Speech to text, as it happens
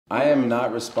I am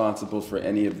not responsible for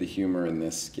any of the humor in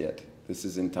this skit. This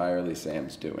is entirely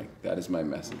Sam's doing. That is my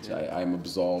message. Okay. I'm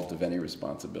absolved of any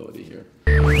responsibility here.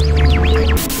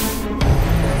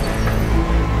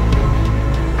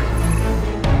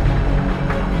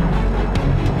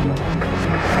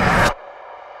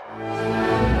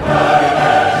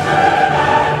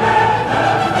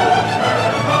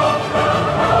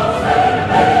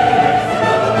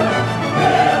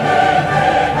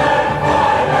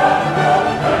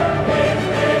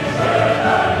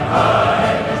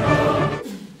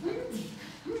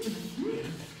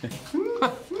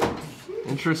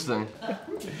 Interesting.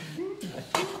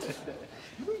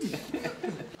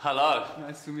 Hello.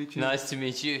 Nice to meet you. Nice to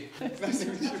meet you. Nice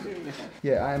to meet you.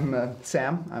 Yeah, I'm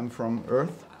Sam. I'm from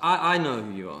Earth. I know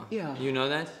who you are. Yeah. You know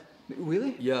that?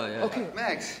 Really? Yeah, yeah. Okay,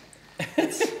 Max.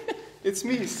 It's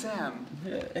me, Sam.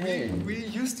 Hey. We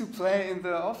used to play in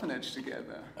the orphanage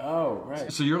together. Oh,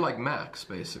 right. So you're like Max,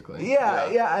 basically.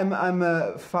 Yeah. I'm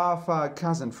a far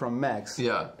cousin from Max.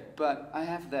 Yeah. But I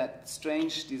have that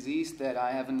strange disease that I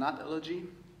have a nut allergy.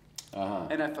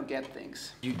 And I forget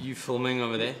things. You filming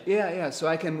over there? Yeah. So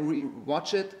I can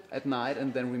watch it at night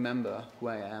and then remember who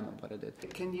I am and what I did.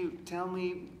 Can you tell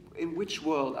me in which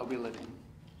world are we living?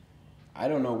 I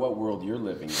don't know what world you're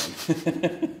living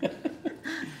in.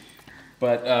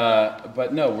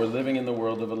 But no, we're living in the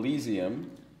world of ELYSIUM,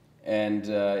 and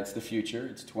it's the future.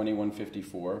 It's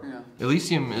 2154. Yeah.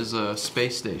 ELYSIUM is a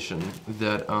space station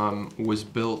that was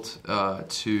built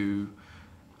to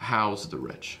house the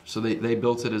rich. So they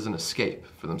built it as an escape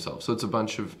for themselves. So it's a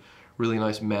bunch of really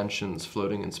nice mansions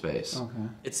floating in space. Okay.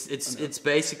 It's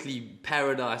basically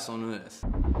paradise on Earth.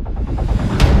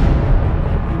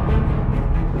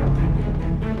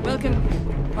 Welcome.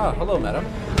 Ah, hello, madam.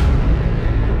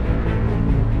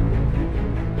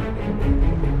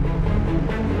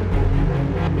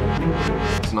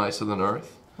 It's nicer than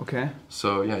Earth. Okay.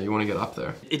 So yeah, you want to get up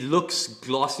there. It looks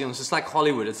glossy on, it's just like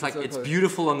Hollywood. It's like it's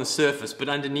beautiful on the surface, but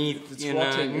underneath, It's you know,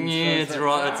 rotting yeah,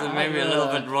 inside. it's maybe a little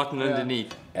bit rotten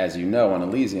underneath. As you know, on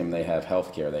ELYSIUM they have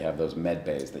healthcare. They have those med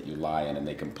bays that you lie in, and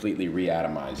they completely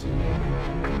reatomize you.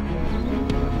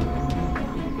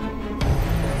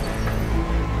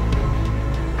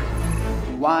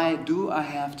 Why do I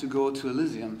have to go to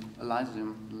ELYSIUM?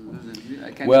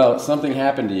 I can't. Well, something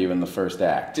happened to you in the first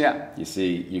act. Yeah. You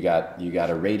see, you got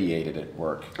irradiated at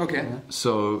work. Okay.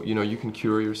 So you know you can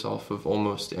cure yourself of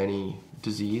almost any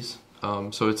disease.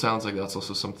 So it sounds like that's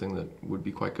also something that would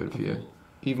be quite good for you.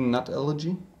 Even nut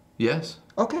allergy? Yes.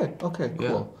 Okay, Yeah.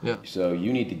 cool. Yeah. So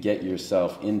you need to get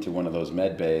yourself into one of those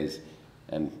med bays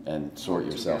and sort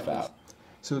yourself out.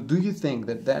 So do you think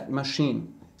that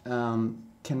machine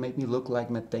can make me look like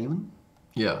Matt Damon?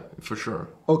 Yeah, for sure.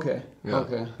 Okay, Yeah.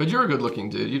 okay. But you're a good-looking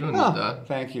dude. You don't need that.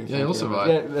 Thank you. Yeah, thank you'll you. survive.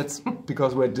 Yeah, that's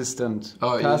because we're distant.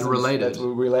 Oh, you're cousins. related. That's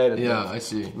we're related. Yeah, That's I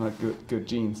see. Not good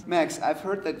genes. Max, I've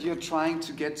heard that you're trying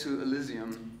to get to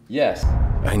ELYSIUM. Yes.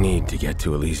 I need to get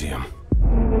to ELYSIUM.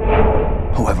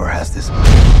 Whoever has this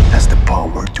has the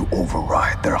power to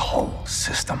override their whole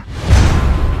system.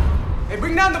 Hey,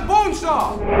 bring down the bone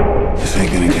saw! This ain't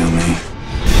gonna kill me.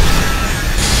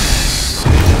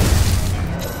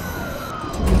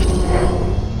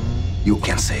 You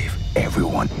can save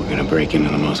everyone. We're gonna break into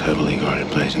the most heavily guarded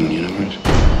place in the universe.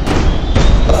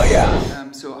 Oh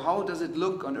yeah. So how does it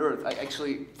look on Earth? I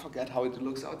actually forget how it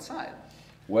looks outside.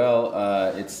 Well,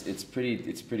 it's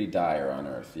pretty dire on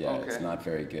Earth. Yeah, Okay. it's not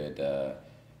very good.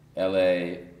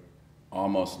 LA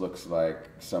almost looks like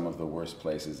some of the worst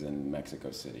places in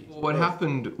Mexico City. What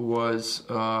happened was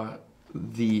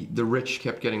the rich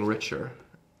kept getting richer,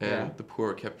 and the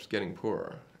poor kept getting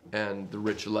poorer, and the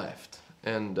rich left,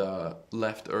 and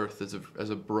left Earth as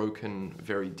a broken,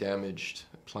 very damaged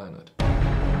planet.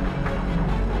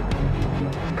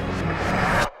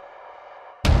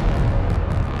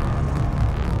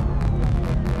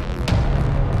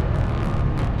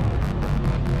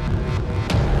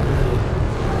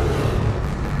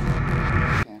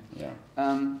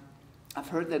 I've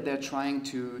heard that they're trying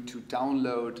to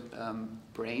download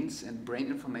brains and brain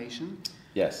information.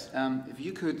 Yes. If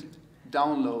you could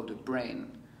download a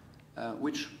brain,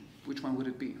 which one would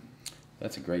it be?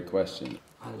 That's a great question.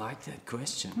 I like that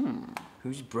question.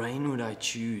 Whose brain would I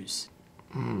choose?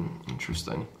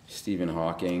 Interesting. Stephen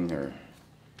Hawking or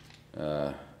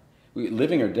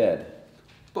living or dead?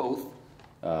 Both.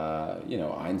 You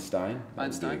know, Einstein.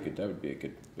 Einstein. That would be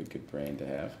a good brain to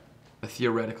have. A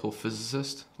theoretical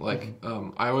physicist. Like,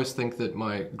 I always think that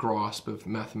my grasp of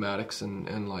mathematics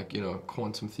and like, you know,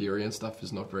 quantum theory and stuff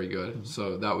is not very good.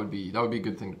 So that would be a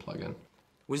good thing to plug in.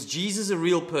 Was Jesus a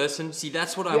real person? See,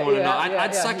 that's what I want to know.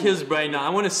 I'd suck his brain now. I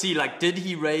want to see, like, did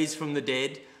he raise from the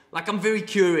dead? Like, I'm very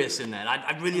curious in that.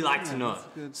 I'd really like to know.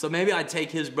 So maybe I'd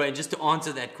take his brain just to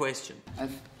answer that question.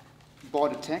 I've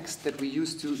bought a text that we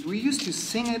used to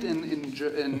sing it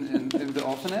in the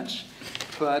orphanage,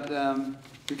 but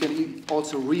you can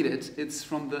also read it. It's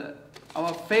from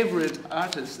our favorite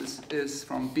artist is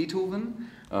from Beethoven,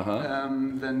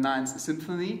 the Ninth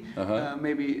Symphony.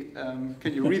 Maybe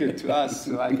can you read it to us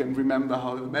so I can remember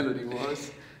how the melody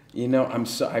was?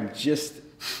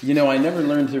 You know, I never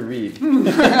learned to read.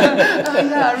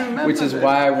 Yeah, I remember. Which is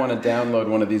why I want to download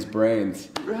one of these brains.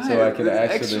 Right, so I can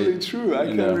that's actually true. I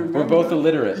can remember. We're both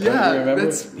illiterate, don't you remember?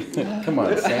 That's, Come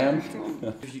on, Sam.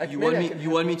 You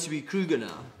want me to be Kruger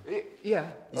now? Yeah.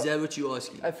 Is that what you're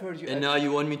asking? I've heard you. And now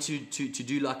you want me to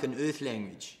do like an Earth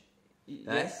language?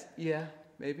 Yes. Yeah.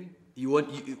 Maybe.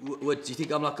 What do you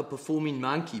think I'm like a performing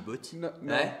monkey, but? No.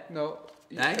 No.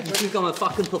 Eh? You think I'm a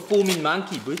fucking performing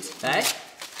monkey, but? Eh?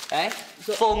 Eh?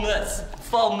 Full nuts.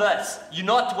 You're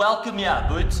not welcome here,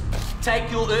 but take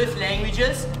your Earth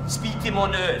languages, speak them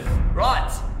on Earth.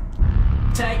 Right?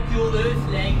 Take your Earth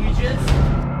languages,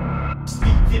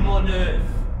 speak them on Earth.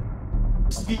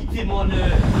 Speak them on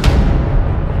Earth.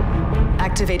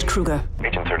 Activate Kruger.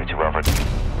 Agent 32 Alfred.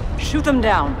 Shoot them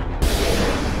down.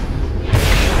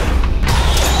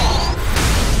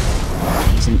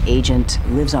 He's an agent,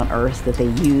 lives on Earth that they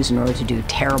use in order to do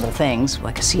terrible things,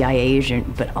 like a CIA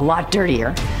agent, but a lot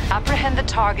dirtier. Apprehend the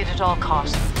target at all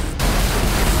costs.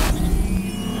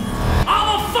 I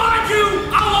will find you!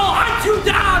 I will hunt you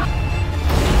down!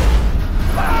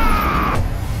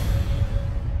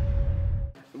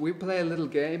 We play a little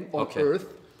game on Okay. Earth.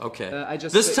 Okay.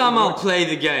 This time I'll play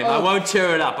the game. I won't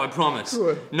tear it up, I promise.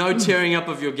 Sure. No tearing up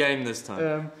of your game this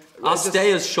time. I'll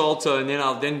stay as Sharlto, and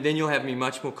then you'll have me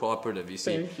much more cooperative, you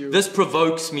see. Thank you. This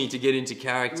provokes me to get into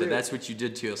character. That's what you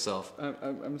did to yourself.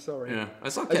 I'm sorry. Yeah,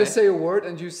 that's okay. I just say a word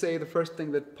and you say the first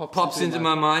thing that Pops into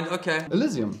my mind. Okay.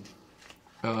 Elysium.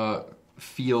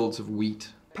 Fields of wheat.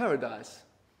 Paradise.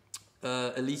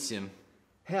 ELYSIUM.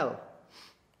 Hell.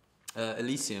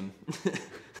 ELYSIUM.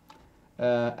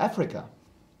 Africa.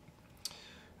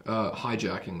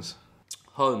 Hijackings.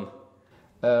 Home.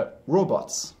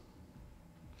 Robots.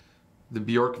 The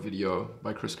Bjork video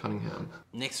by Chris Cunningham.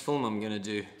 Next film I'm gonna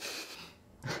do.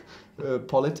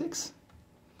 Politics.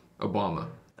 Obama.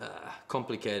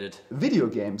 Complicated. Video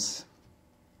games.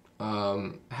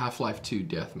 Half-Life 2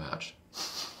 Deathmatch.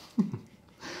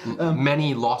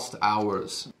 Many lost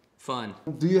hours. Fun.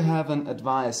 Do you have an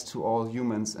advice to all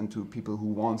humans and to people who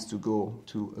want to go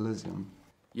to Elysium?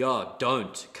 Yeah,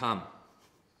 don't come.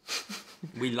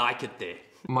 We like it there.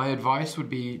 My advice would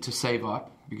be to save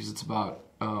up, because it's about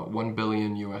 $1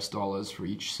 billion US for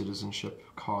each citizenship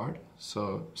card.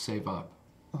 So save up.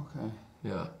 Okay.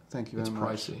 Yeah. Thank you very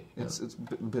much. It's pricey. It's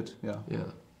a bit, yeah.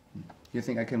 Yeah. You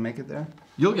think I can make it there?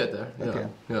 You'll get there. Yeah. Okay.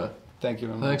 Yeah. Thank you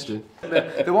very much. Thanks, dude.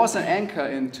 There was an anchor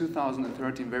in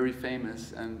 2013, very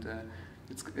famous, and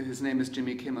his name is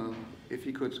Jimmy Kimmel. If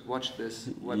he could watch this,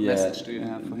 what message do you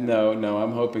have for him? No,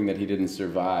 I'm hoping that he didn't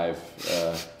survive.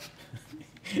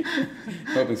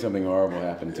 Hoping something horrible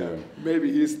happened to him.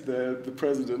 Maybe he's the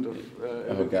president of...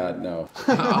 Oh God, no.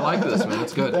 I like this, man.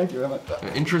 It's good. Thank you very much.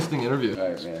 Interesting interview. All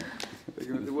right, man.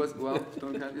 It was, well,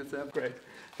 don't cut yourself. Great.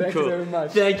 Thank you very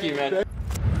much. Thank you, man.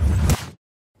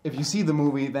 If you see the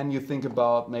movie, then you think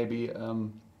about maybe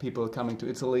people coming to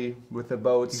Italy with their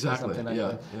boats or something like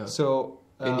that. Yeah. So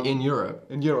In Europe.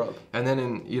 In Europe. And then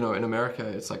in America,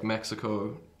 it's like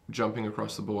Mexico jumping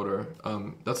across the border.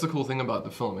 That's the cool thing about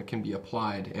the film. It can be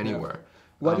applied anywhere. Yeah.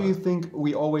 Why do you think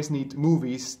we always need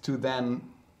movies to then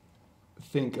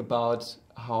think about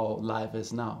how life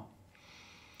is now?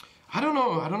 I don't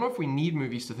know if we need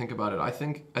movies to think about it. I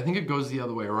think it goes the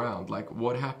other way around. Like,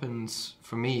 what happens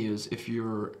for me is if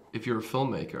you're a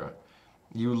filmmaker,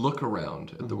 you look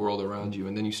around at the world around you,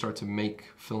 and then you start to make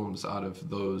films out of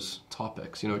those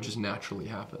topics. It just naturally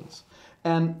happens.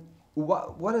 And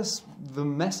what is the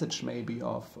message maybe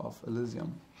of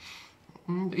Elysium?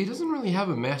 It doesn't really have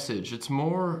a message. It's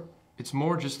more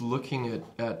just looking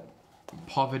at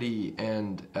poverty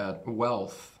and at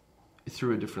wealth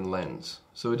through a different lens.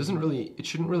 So it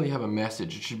shouldn't really have a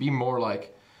message. It should be more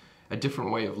like a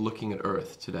different way of looking at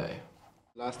Earth today.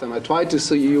 Last time I tried to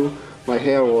see you, I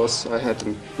had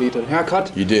to need a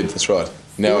haircut. You did, that's right.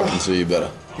 Now I can see you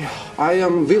better. I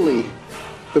am Willy,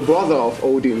 the brother of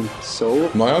Odin,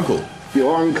 so... My uncle.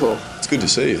 Your uncle. It's good to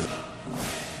see you.